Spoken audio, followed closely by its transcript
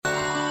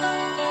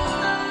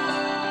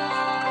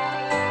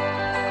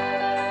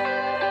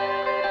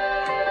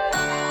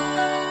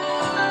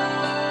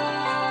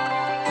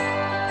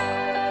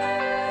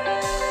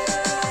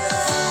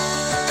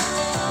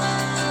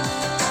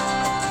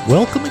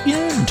Welcome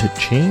again to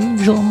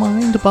Change Our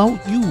Mind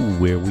About You,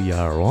 where we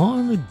are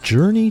on a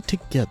journey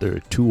together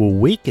to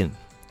awaken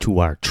to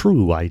our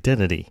true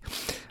identity.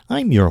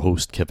 I'm your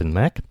host, Kevin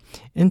Mack,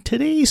 and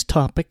today's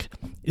topic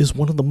is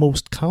one of the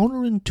most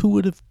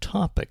counterintuitive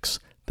topics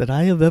that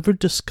I have ever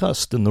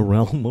discussed in the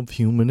realm of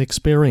human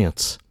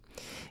experience.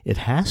 It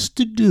has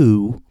to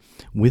do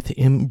with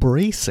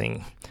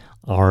embracing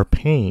our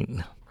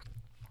pain.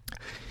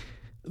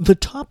 The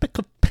topic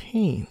of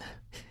pain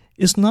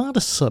is not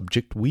a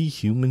subject we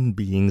human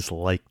beings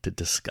like to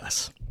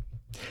discuss.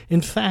 In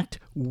fact,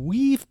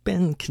 we've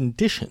been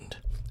conditioned,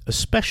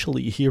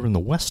 especially here in the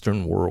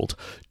Western world,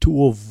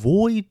 to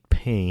avoid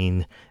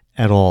pain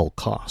at all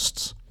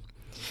costs.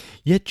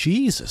 Yet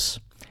Jesus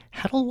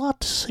had a lot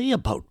to say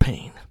about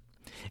pain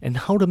and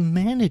how to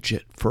manage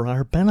it for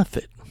our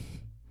benefit.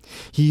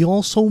 He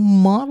also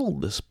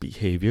modeled this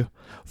behavior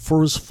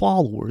for his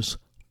followers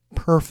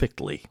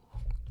perfectly.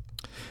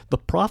 The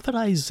prophet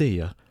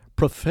Isaiah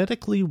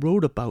prophetically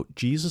wrote about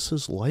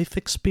Jesus' life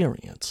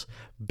experience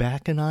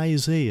back in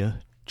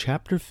Isaiah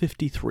chapter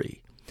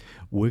 53.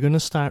 We're going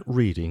to start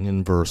reading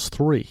in verse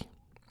 3.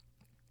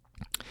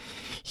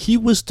 He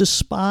was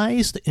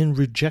despised and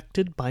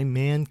rejected by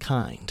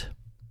mankind,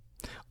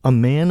 a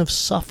man of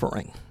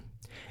suffering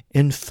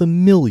and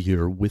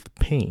familiar with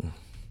pain.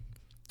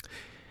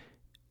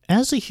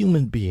 As a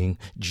human being,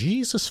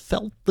 Jesus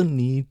felt the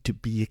need to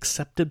be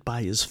accepted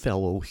by his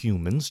fellow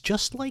humans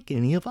just like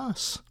any of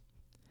us.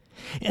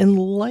 And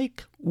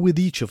like with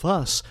each of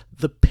us,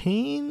 the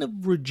pain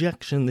of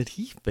rejection that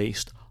he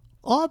faced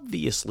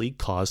obviously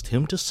caused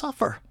him to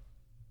suffer.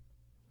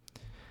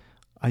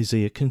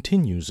 Isaiah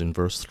continues in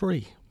verse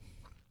 3.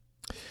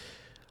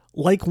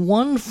 Like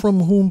one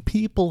from whom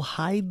people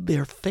hide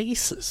their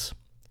faces,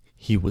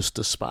 he was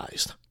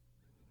despised,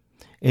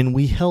 and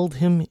we held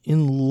him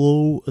in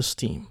low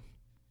esteem.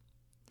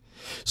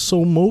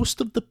 So most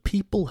of the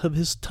people of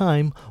his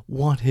time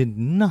wanted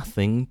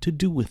nothing to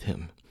do with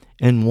him,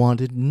 and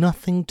wanted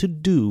nothing to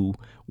do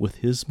with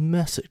his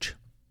message.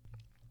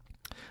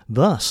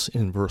 Thus,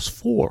 in verse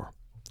 4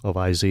 of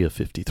Isaiah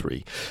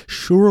 53,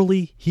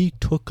 surely he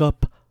took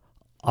up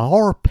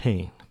our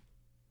pain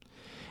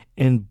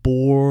and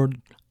bore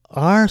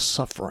our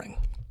suffering.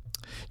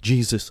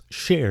 Jesus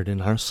shared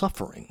in our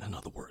suffering, in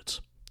other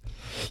words.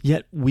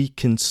 Yet we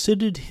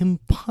considered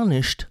him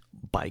punished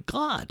by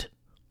God,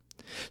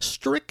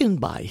 stricken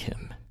by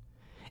him,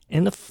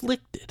 and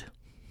afflicted.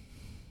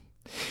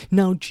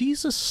 Now,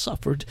 Jesus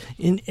suffered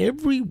in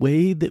every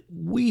way that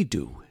we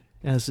do,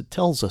 as it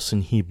tells us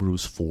in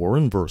Hebrews 4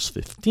 and verse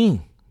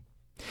 15.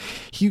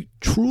 He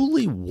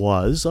truly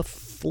was a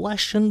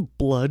flesh and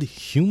blood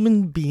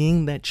human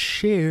being that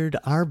shared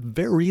our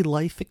very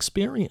life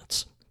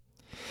experience.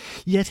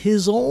 Yet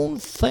his own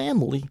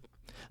family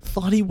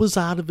thought he was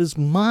out of his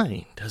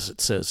mind, as it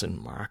says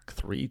in Mark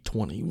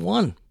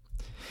 3:21.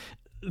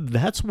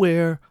 That's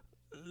where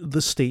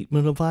the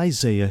statement of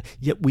Isaiah,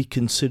 yet we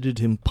considered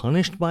him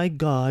punished by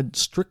God,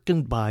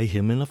 stricken by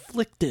him, and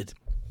afflicted.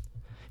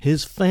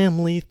 His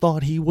family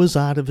thought he was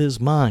out of his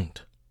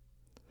mind.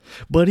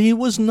 But he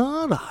was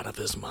not out of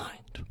his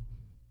mind.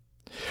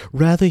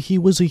 Rather, he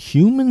was a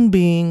human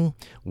being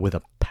with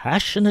a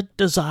passionate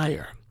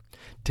desire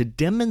to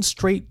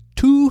demonstrate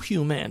to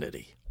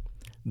humanity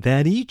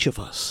that each of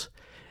us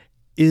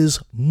is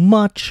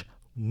much,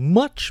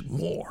 much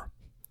more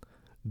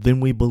than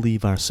we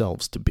believe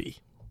ourselves to be.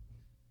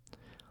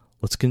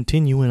 Let's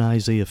continue in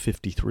Isaiah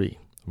 53,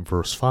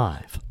 verse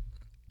 5.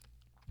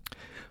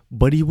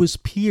 But he was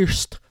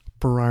pierced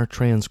for our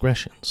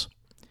transgressions.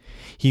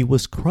 He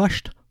was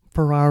crushed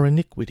for our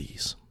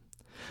iniquities.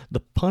 The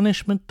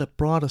punishment that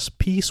brought us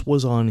peace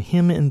was on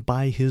him, and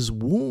by his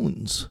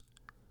wounds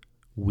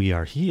we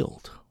are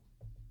healed.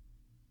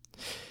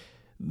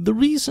 The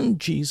reason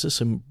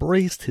Jesus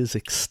embraced his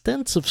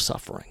extensive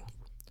suffering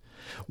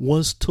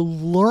was to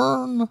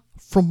learn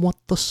from what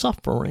the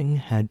suffering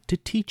had to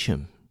teach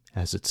him,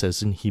 as it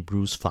says in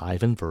Hebrews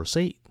 5 and verse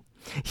 8.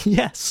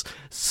 Yes,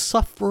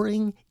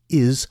 suffering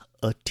is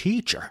a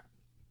teacher.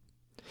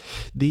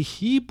 The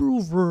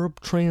Hebrew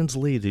verb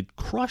translated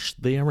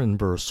crushed there in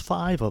verse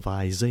 5 of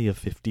Isaiah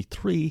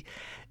 53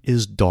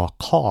 is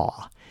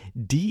dakah,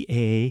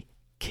 D-A-K-A,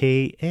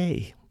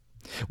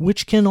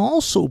 which can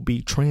also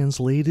be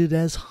translated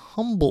as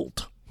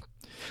humbled,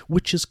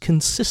 which is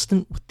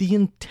consistent with the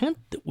intent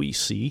that we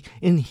see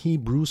in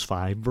Hebrews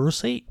 5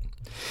 verse 8.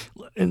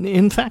 And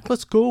in fact,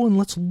 let's go and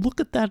let's look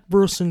at that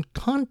verse in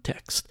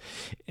context.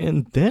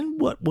 And then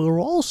what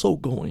we're also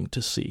going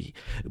to see,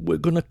 we're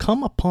going to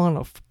come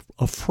upon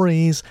a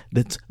phrase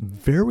that's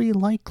very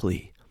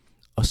likely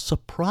a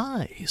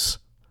surprise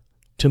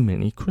to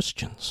many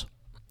Christians.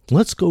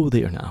 Let's go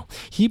there now.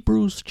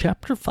 Hebrews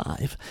chapter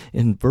 5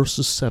 and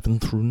verses 7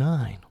 through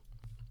 9.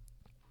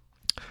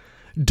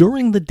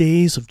 During the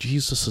days of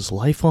Jesus'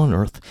 life on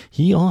earth,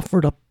 he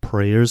offered up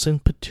prayers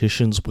and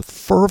petitions with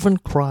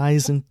fervent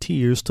cries and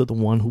tears to the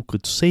one who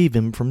could save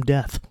him from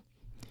death.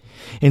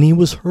 And he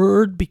was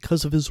heard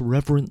because of his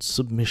reverent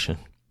submission.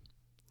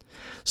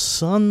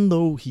 Son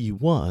though he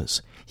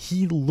was,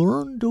 he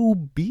learned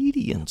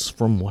obedience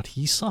from what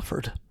he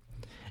suffered.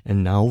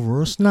 And now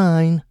verse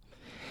 9,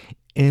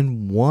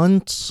 and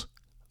once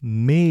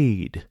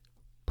made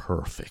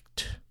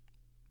perfect,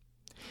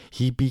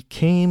 he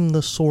became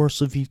the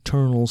source of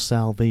eternal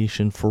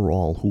salvation for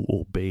all who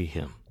obey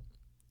him.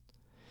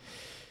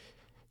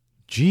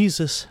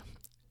 Jesus,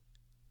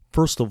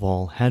 first of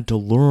all, had to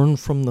learn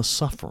from the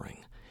suffering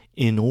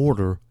in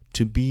order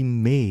to be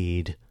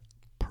made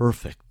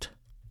perfect.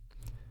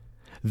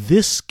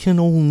 This can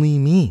only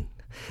mean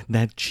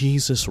that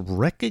Jesus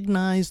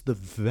recognized the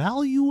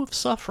value of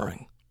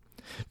suffering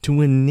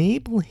to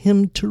enable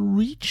him to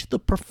reach the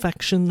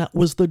perfection that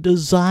was the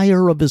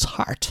desire of his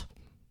heart.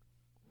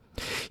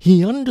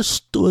 He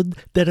understood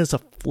that as a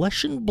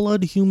flesh and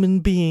blood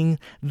human being,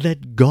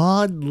 that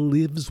God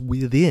lives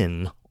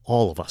within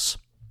all of us.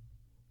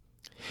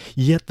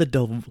 Yet the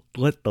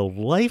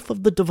life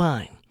of the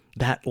divine,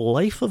 that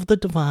life of the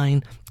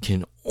divine,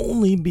 can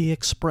only be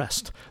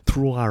expressed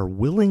through our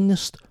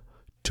willingness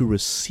to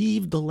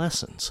receive the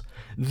lessons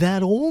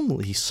that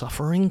only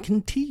suffering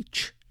can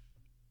teach.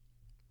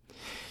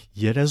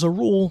 Yet as a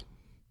rule,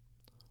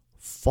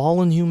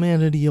 fallen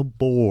humanity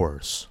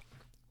abhors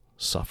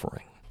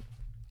suffering.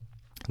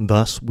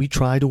 Thus, we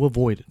try to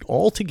avoid it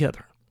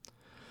altogether.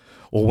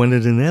 Or when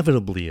it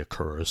inevitably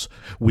occurs,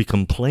 we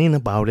complain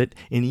about it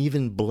and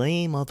even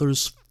blame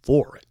others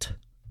for it.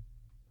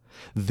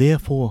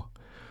 Therefore,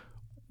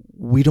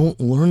 we don't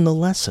learn the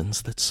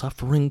lessons that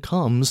suffering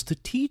comes to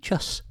teach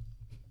us.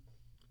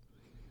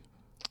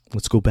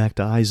 Let's go back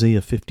to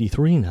Isaiah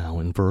 53 now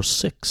in verse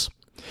 6.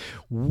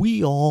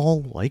 We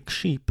all, like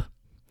sheep,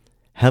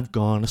 have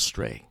gone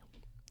astray.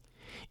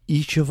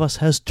 Each of us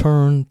has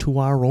turned to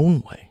our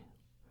own way,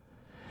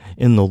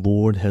 and the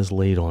Lord has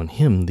laid on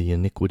him the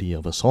iniquity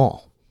of us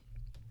all.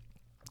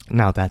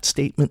 Now that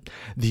statement,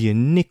 the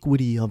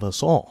iniquity of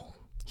us all,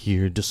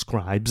 here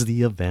describes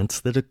the events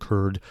that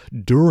occurred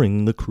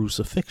during the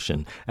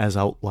crucifixion, as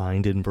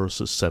outlined in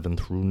verses 7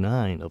 through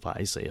 9 of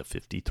Isaiah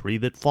 53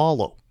 that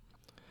follow.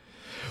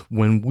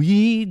 When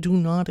we do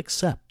not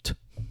accept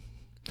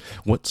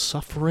what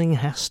suffering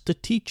has to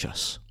teach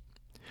us,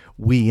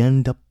 we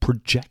end up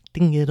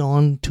projecting it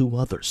onto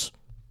others.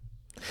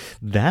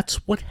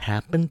 That's what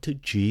happened to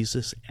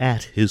Jesus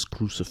at his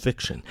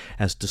crucifixion,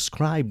 as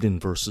described in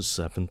verses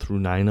 7 through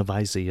 9 of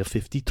Isaiah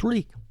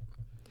 53.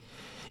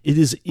 It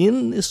is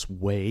in this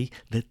way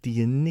that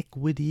the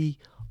iniquity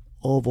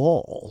of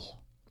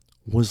all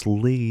was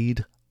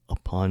laid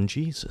upon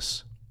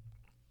Jesus.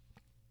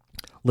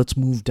 Let's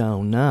move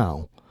down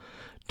now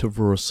to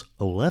verse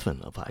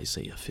 11 of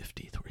Isaiah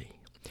 53.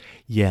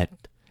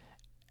 Yet,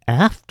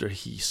 after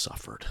he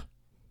suffered,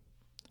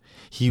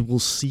 he will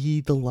see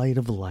the light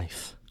of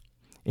life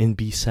and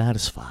be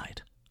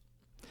satisfied.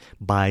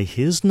 By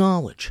his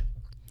knowledge,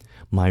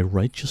 my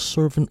righteous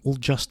servant will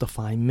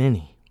justify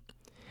many,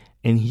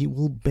 and he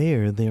will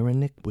bear their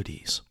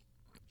iniquities.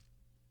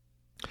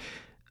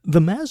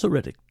 The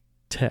Masoretic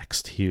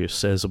text here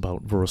says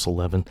about verse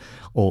 11,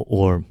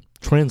 or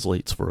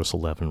translates verse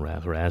 11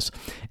 rather, as,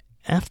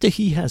 after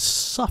he has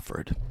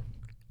suffered,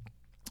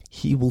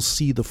 he will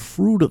see the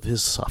fruit of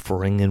his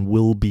suffering and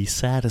will be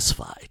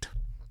satisfied.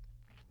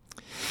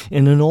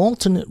 And an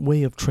alternate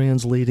way of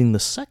translating the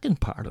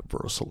second part of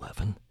verse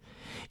 11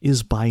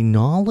 is, by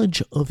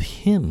knowledge of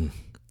him,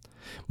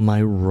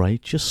 my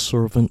righteous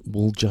servant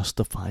will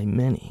justify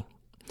many,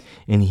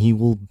 and he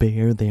will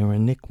bear their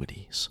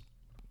iniquities.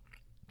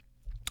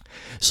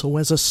 So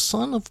as a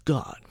son of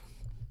God,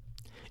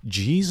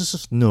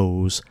 Jesus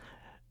knows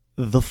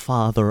the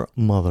Father,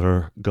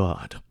 Mother,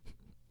 God.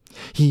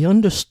 He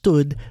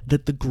understood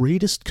that the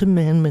greatest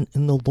commandment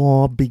in the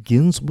law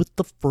begins with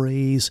the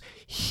phrase,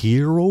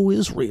 "Hear, O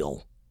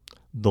Israel,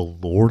 the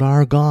Lord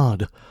our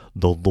God,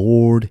 the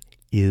Lord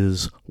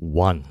is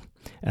one,"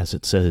 as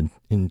it said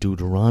in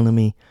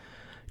Deuteronomy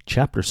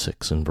chapter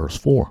 6 and verse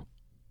 4.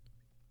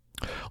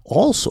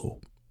 Also,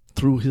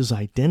 through his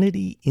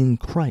identity in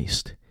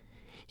Christ,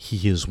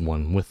 he is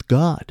one with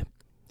God,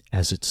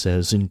 as it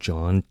says in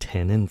John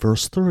 10 and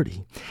verse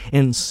 30.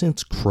 And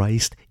since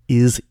Christ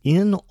is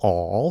in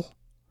all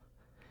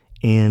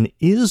and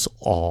is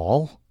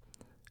all,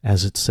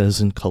 as it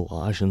says in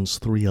Colossians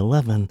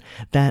 3:11,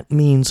 that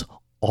means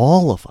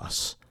all of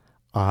us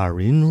are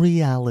in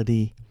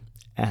reality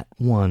at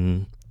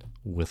one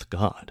with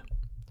God,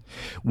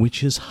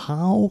 which is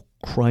how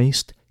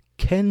Christ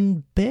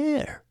can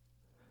bear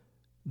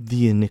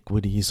the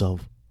iniquities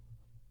of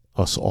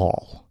us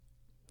all.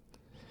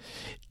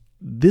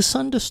 This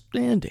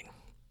understanding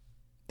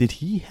that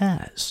he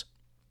has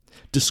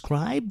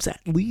describes,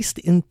 at least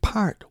in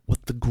part,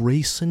 what the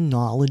grace and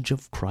knowledge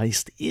of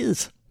Christ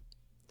is.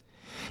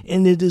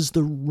 And it is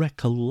the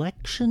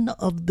recollection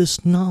of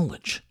this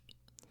knowledge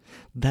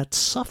that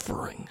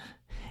suffering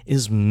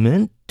is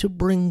meant to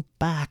bring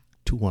back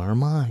to our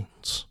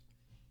minds.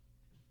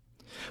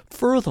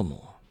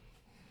 Furthermore,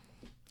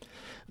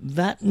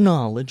 that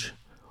knowledge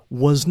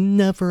was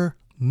never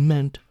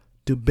meant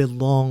to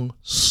belong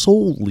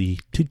solely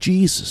to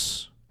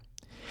Jesus.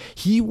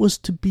 He was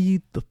to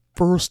be the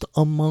first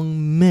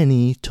among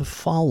many to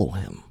follow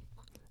him,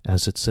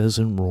 as it says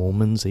in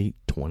Romans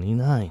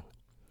 8:29.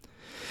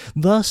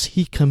 Thus,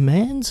 he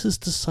commands his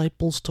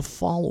disciples to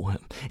follow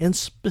him, and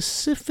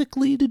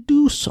specifically to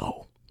do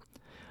so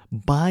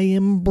by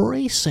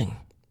embracing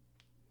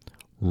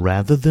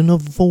rather than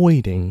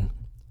avoiding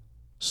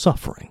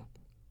suffering.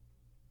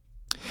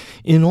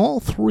 In all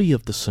three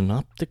of the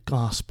synoptic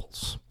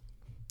Gospels,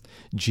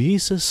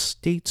 Jesus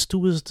states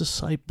to his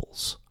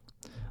disciples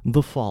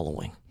the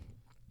following: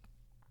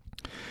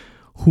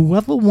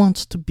 "Whoever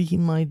wants to be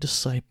my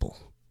disciple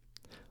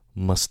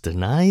must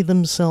deny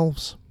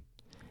themselves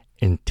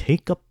and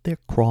take up their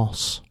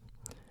cross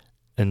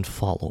and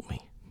follow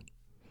me."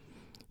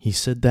 He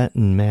said that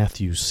in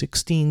Matthew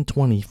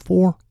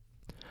 16:24,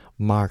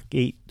 Mark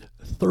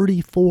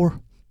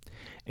 8:34,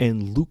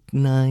 and Luke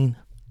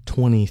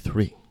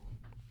 9:23.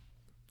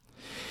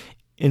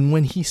 And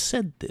when he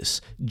said this,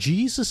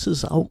 Jesus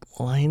is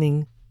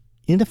outlining,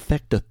 in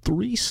effect, a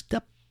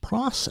three-step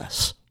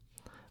process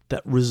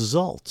that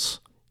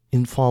results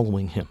in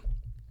following him.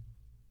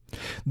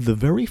 The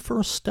very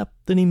first step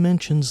that he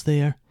mentions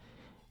there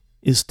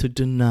is to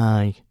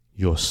deny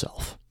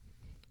yourself.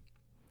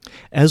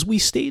 As we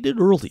stated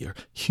earlier,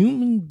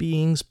 human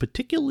beings,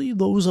 particularly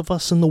those of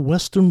us in the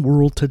Western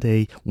world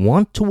today,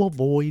 want to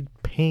avoid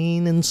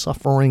pain and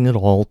suffering at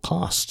all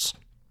costs.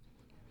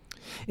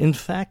 In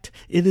fact,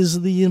 it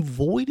is the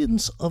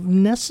avoidance of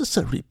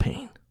necessary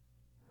pain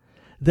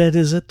that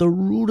is at the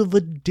root of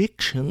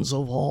addictions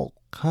of all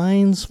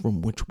kinds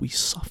from which we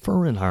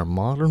suffer in our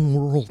modern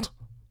world.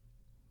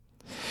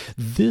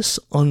 This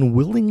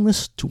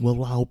unwillingness to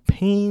allow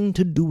pain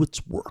to do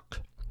its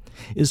work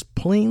is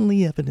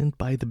plainly evident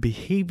by the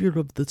behavior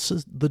of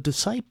the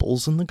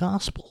disciples in the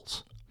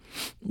Gospels.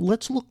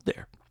 Let's look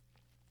there.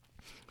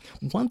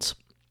 Once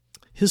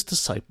his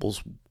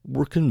disciples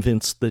were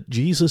convinced that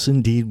Jesus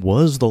indeed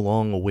was the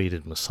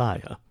long-awaited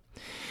Messiah,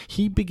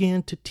 he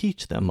began to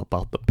teach them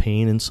about the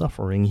pain and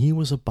suffering he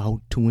was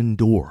about to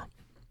endure.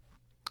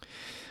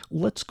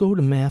 Let's go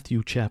to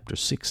Matthew chapter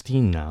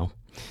 16 now,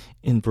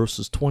 in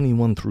verses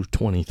 21 through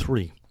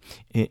 23,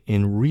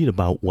 and read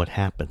about what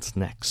happens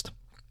next.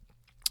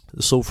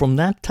 So from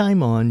that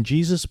time on,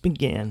 Jesus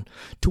began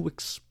to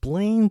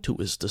explain to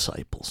his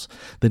disciples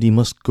that he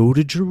must go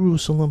to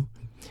Jerusalem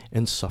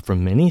and suffer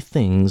many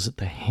things at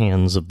the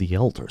hands of the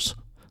elders,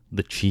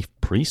 the chief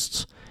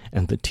priests,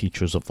 and the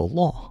teachers of the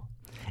law,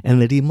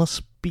 and that he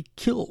must be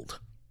killed,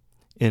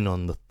 and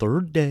on the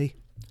third day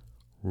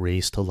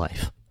raised to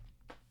life.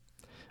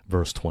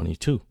 Verse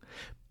 22,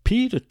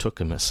 Peter took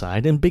him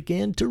aside and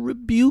began to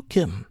rebuke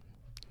him.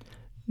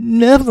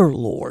 "Never,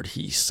 Lord,"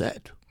 he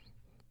said.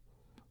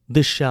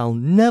 "This shall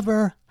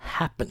never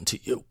happen to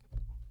you."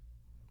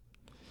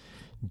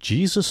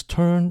 Jesus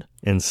turned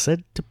and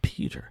said to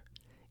Peter,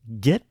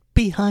 "Get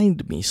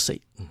behind me,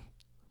 Satan.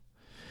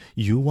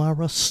 You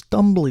are a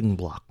stumbling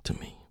block to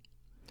me.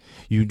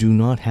 You do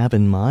not have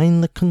in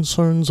mind the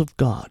concerns of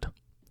God,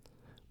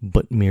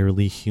 but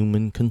merely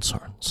human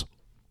concerns."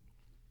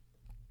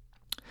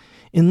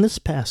 In this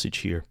passage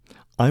here,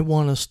 I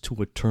want us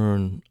to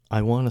turn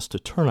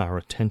our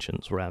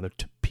attentions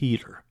to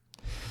Peter.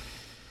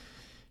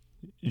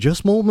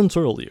 Just moments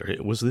earlier,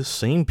 it was this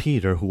same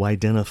Peter who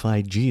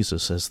identified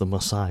Jesus as the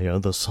Messiah,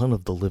 the Son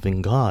of the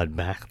living God,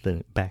 back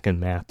in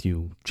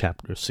Matthew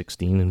chapter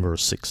 16 and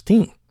verse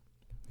 16.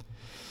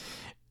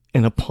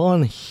 And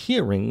upon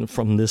hearing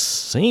from this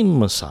same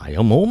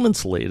Messiah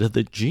moments later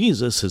that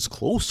Jesus, his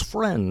close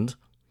friend,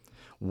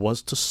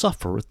 was to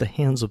suffer at the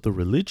hands of the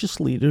religious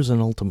leaders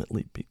and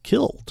ultimately be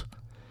killed,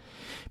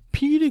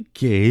 Peter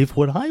gave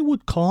what I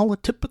would call a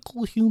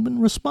typical human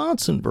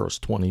response in verse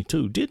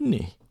 22, didn't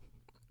he?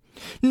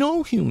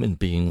 No human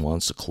being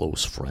wants a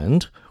close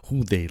friend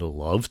who they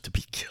love to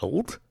be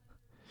killed.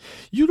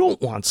 You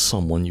don't want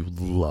someone you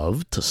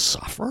love to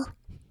suffer.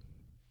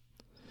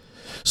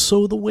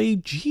 So the way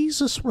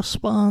Jesus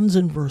responds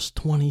in verse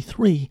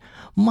 23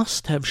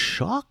 must have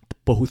shocked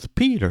both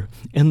Peter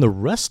and the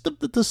rest of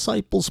the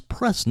disciples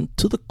present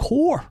to the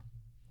core.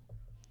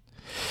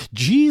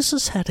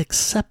 Jesus had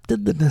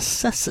accepted the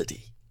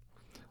necessity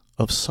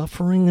of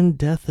suffering and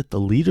death at the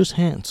leaders'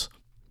 hands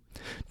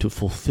to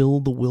fulfill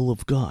the will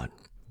of God,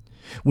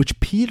 which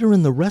Peter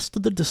and the rest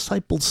of the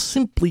disciples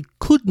simply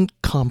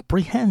couldn't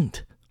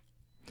comprehend.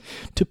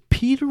 To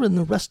Peter and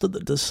the rest of the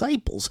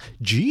disciples,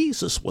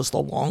 Jesus was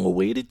the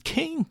long-awaited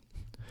king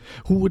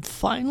who would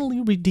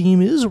finally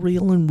redeem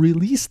Israel and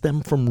release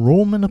them from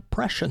Roman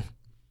oppression.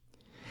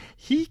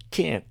 He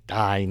can't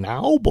die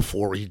now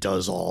before he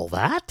does all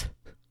that.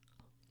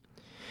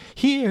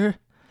 Here,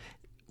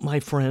 my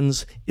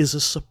friends, is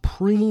a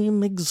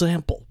supreme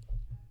example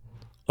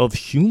of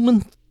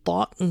human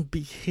thought and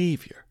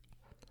behavior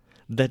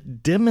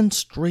that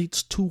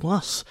demonstrates to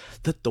us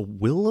that the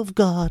will of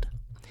God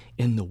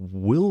and the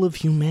will of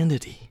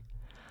humanity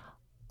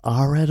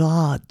are at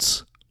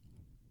odds.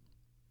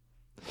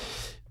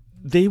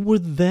 They were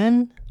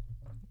then,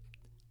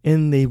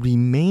 and they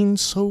remain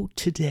so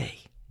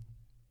today.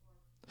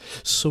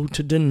 So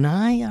to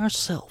deny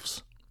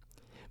ourselves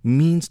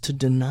means to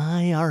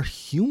deny our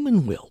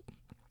human will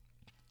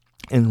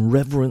and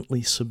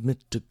reverently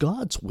submit to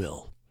God's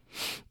will,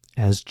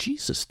 as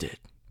Jesus did.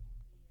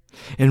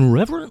 And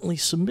reverently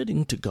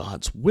submitting to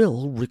God's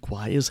will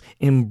requires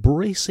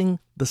embracing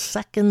the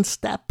second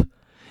step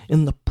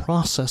in the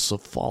process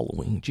of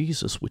following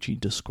Jesus, which he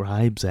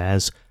describes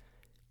as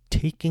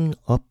taking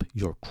up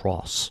your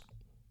cross.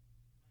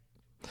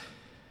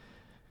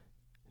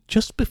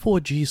 Just before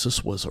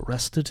Jesus was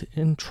arrested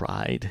and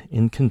tried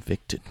and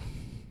convicted,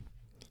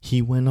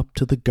 he went up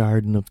to the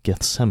Garden of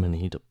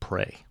Gethsemane to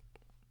pray.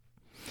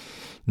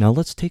 Now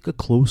let's take a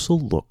closer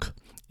look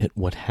at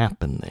what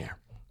happened there.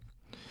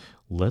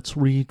 Let's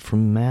read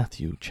from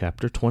Matthew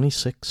chapter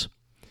 26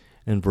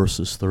 and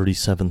verses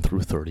 37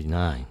 through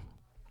 39.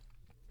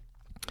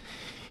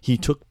 He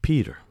took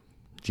Peter,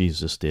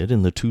 Jesus did,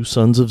 and the 2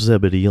 sons of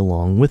Zebedee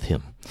along with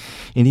him,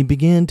 and he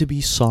began to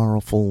be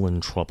sorrowful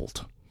and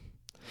troubled.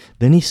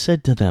 Then he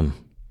said to them,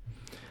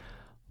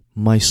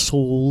 "My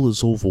soul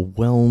is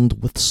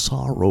overwhelmed with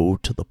sorrow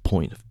to the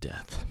point of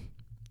death.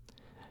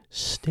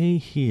 Stay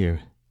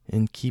here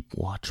and keep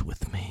watch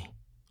with me."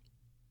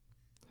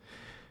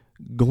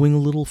 Going a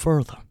little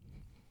further,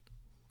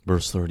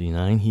 verse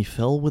 39, he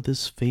fell with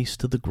his face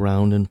to the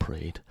ground and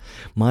prayed,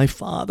 "My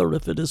Father,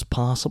 if it is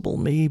possible,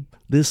 may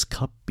this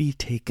cup be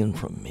taken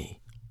from me.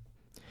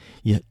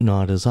 Yet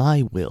not as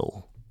I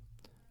will,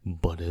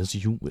 but as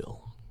you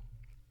will."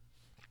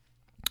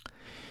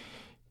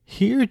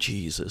 Here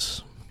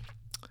Jesus,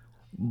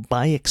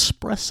 by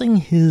expressing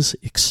his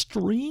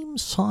extreme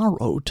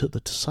sorrow to the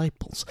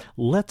disciples,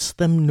 lets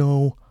them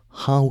know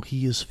how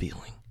he is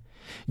feeling.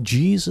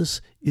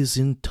 Jesus is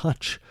in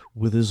touch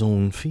with his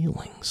own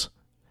feelings,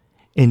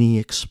 and he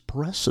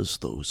expresses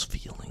those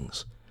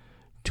feelings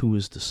to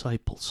his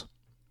disciples.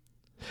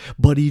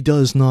 But he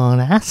does not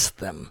ask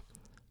them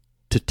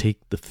to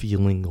take the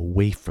feeling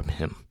away from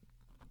him.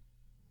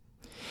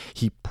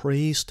 He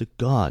prays to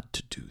God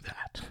to do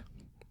that.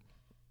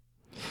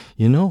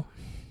 You know,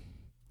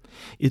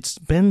 it's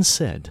been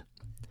said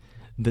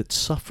that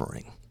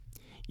suffering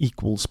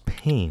equals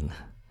pain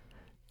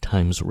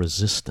times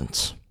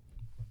resistance.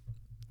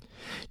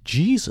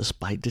 Jesus,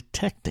 by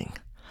detecting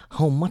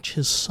how much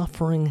his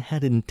suffering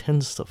had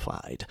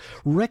intensified,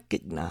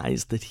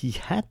 recognized that he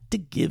had to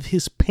give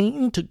his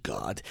pain to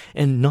God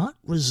and not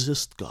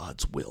resist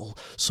God's will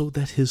so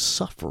that his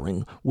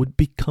suffering would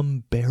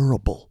become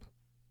bearable.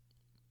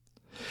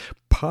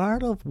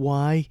 Part of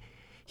why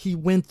he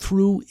went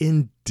through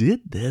and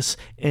did this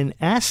and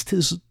asked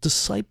his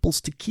disciples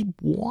to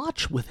keep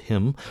watch with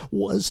him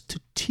was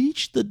to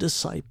teach the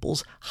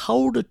disciples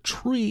how to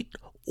treat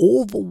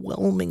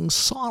overwhelming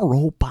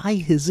sorrow by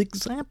his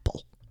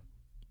example.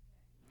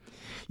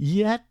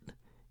 Yet,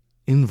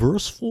 in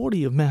verse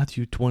 40 of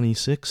Matthew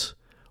 26,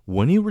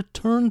 when he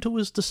returned to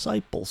his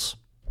disciples,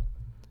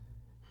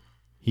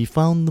 he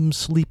found them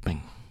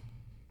sleeping.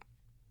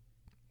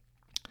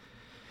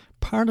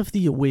 Part of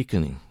the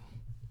awakening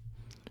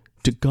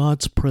to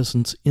God's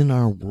presence in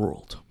our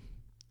world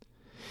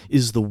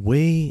is the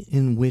way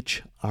in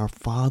which our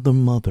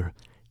Father-Mother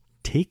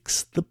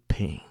takes the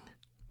pain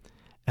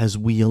as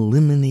we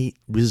eliminate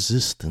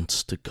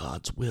resistance to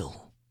God's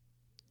will.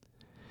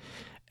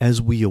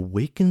 As we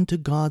awaken to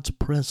God's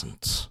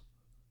presence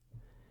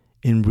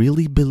and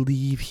really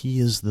believe he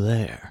is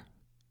there,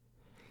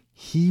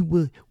 he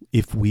will,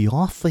 if we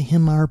offer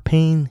him our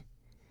pain,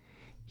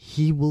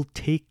 he will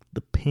take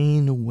the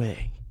pain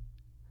away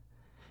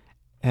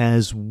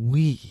as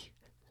we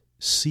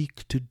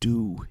seek to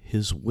do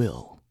his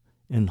will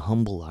and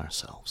humble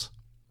ourselves.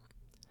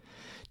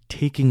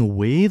 Taking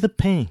away the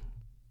pain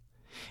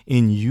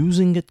and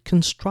using it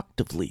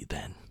constructively,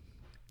 then,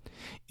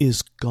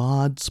 is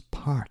God's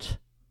part.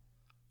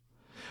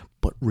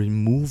 But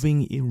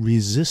removing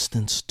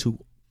resistance to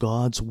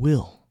God's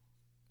will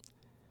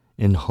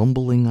and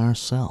humbling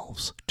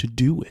ourselves to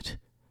do it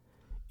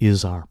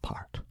is our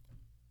part.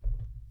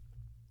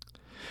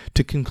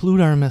 To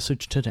conclude our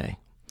message today,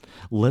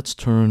 let's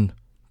turn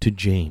to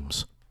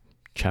James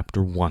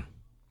chapter 1.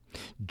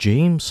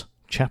 James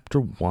chapter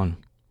 1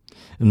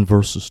 and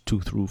verses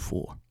 2 through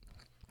 4.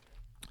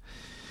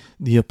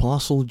 The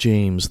Apostle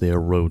James there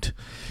wrote,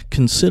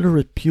 "Consider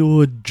it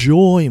pure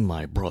joy,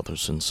 my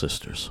brothers and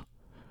sisters,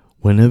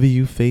 whenever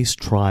you face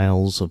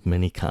trials of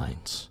many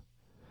kinds,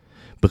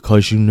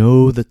 because you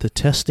know that the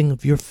testing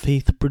of your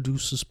faith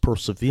produces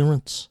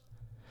perseverance.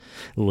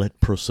 Let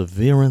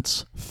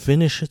perseverance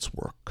finish its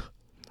work,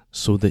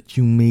 so that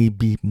you may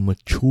be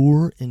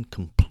mature and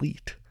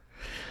complete,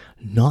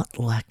 not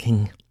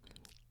lacking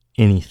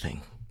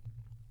anything."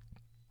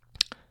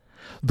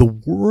 The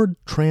word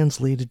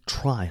translated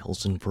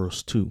trials in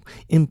verse 2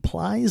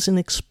 implies an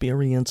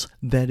experience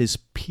that is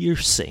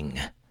piercing.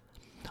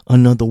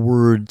 In other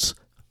words,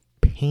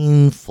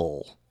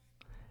 painful,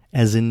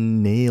 as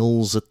in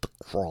nails at the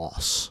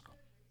cross.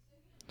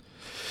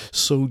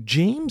 So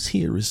James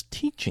here is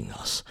teaching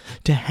us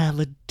to have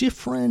a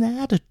different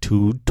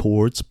attitude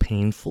towards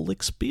painful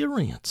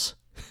experience.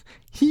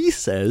 He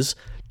says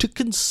to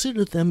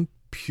consider them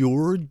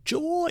pure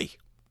joy.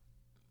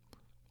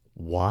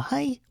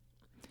 Why?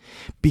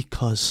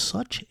 Because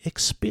such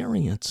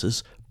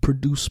experiences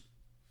produce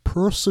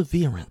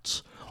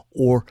perseverance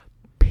or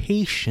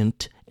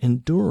patient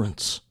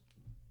endurance.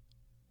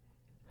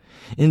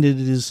 And it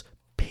is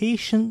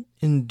patient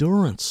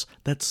endurance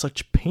that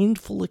such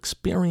painful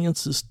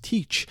experiences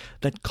teach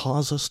that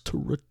cause us to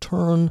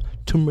return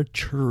to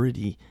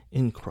maturity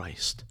in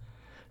Christ,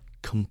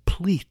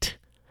 complete,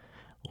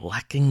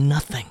 lacking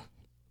nothing.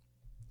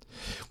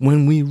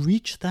 When we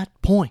reach that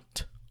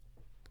point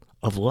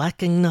of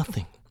lacking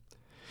nothing,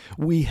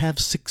 we have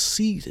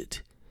succeeded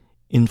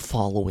in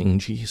following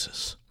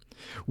Jesus.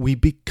 We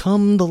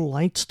become the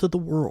lights to the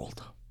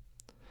world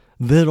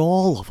that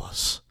all of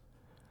us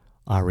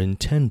are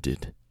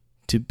intended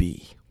to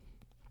be.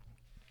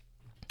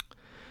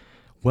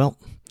 Well,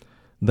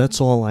 that's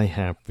all I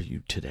have for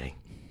you today.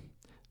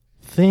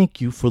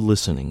 Thank you for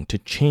listening to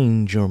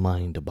Change Your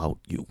Mind About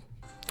You.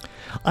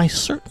 I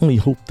certainly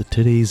hope that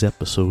today's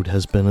episode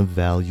has been of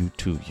value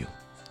to you.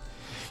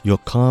 Your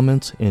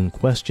comments and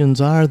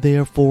questions are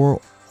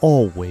therefore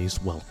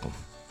always welcome.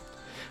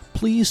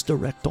 Please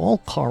direct all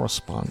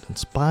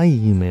correspondence by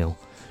email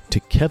to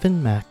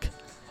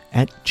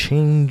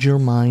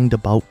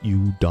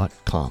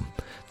kevinmack@changeyourmindaboutYou.com.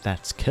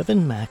 That's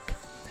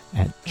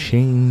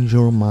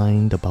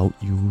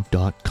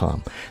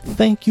kevinmack@changeyourmindaboutYou.com.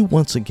 Thank you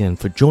once again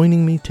for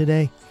joining me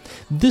today.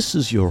 This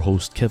is your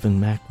host, Kevin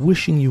Mack,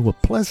 wishing you a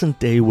pleasant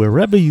day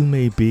wherever you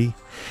may be.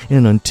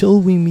 And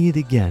until we meet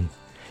again,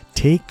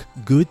 take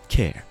good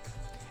care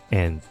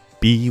and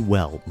be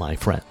well, my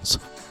friends.